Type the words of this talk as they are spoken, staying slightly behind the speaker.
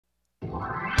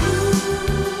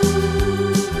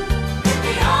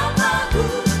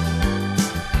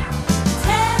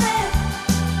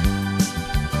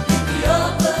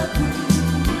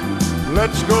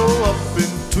Let's go up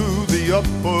into the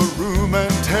upper room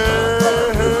and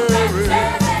tarry,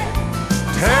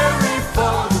 tarry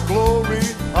for the glory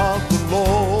of the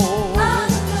Lord.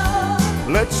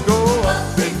 Let's go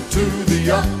up into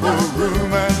the upper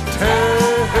room and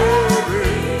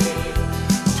tarry,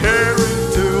 tarry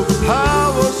till the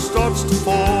power starts to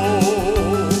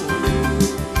fall.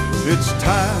 It's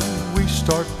time we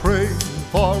start praying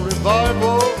for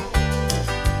revival,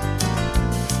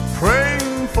 praying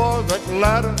for that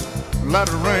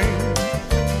latter rain.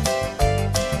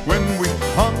 When we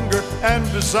hunger and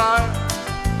desire,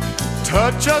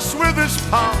 touch us with His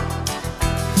power,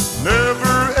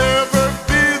 never ever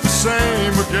be the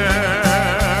same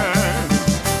again.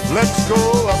 Let's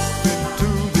go up into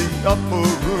the upper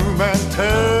room and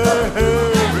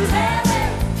tarry,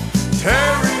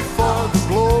 tarry for the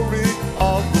glory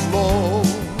of the Lord.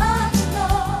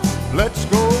 Let's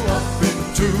go up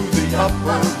into the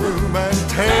upper room and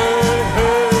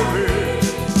tarry,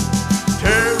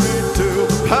 tarry till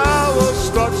the power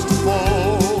starts to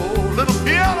fall. Little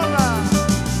piano line.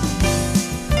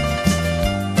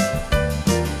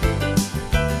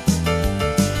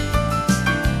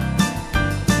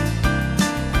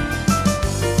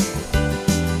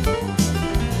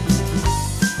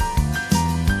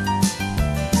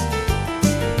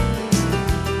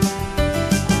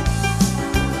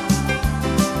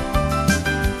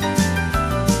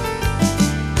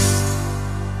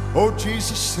 Oh,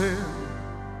 Jesus said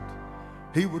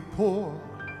He would pour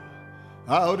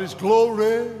out His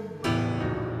glory,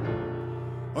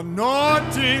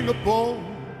 anointing upon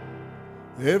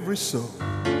every soul.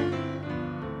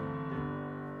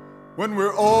 When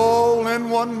we're all in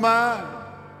one mind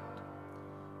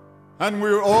and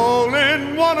we're all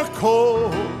in one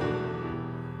accord,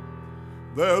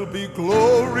 there'll be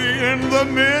glory in the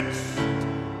midst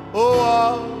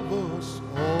of us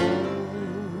all.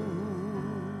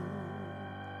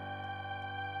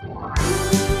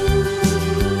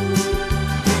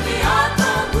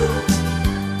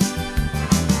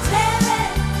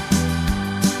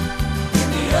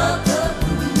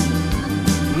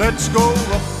 Let's go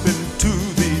up into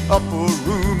the upper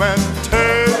room and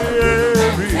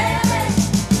tarry,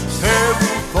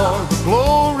 tarry for the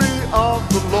glory of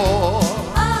the Lord.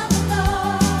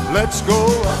 Let's go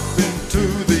up into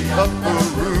the upper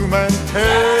room and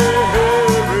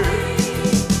tarry,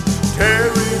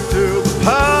 tarry till the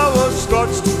power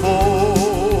starts to fall.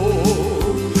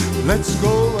 Let's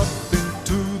go up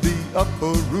into the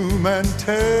upper room and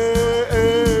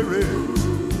tarry,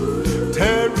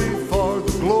 tarry for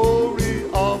the glory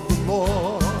of the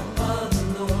Lord.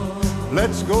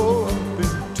 Let's go up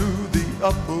into the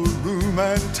upper room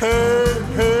and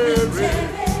tarry,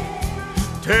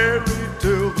 tarry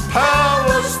till the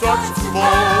power starts to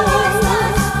fall.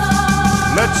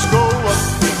 Let's go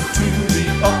up into the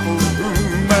upper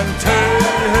room and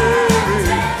tarry,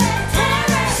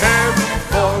 tarry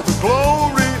for the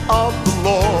glory of the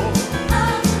Lord.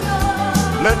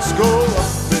 Let's go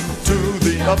up into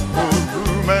the upper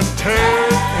room and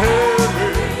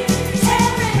tarry,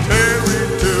 tarry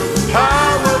till the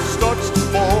power starts to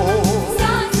fall.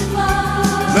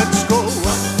 Let's go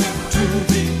up into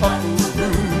the upper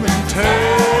room and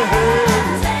tarry,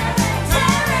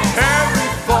 tarry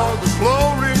for the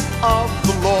glory of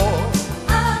the Lord.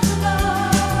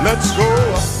 Let's go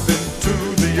up into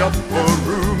the upper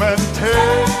room and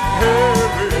tarry.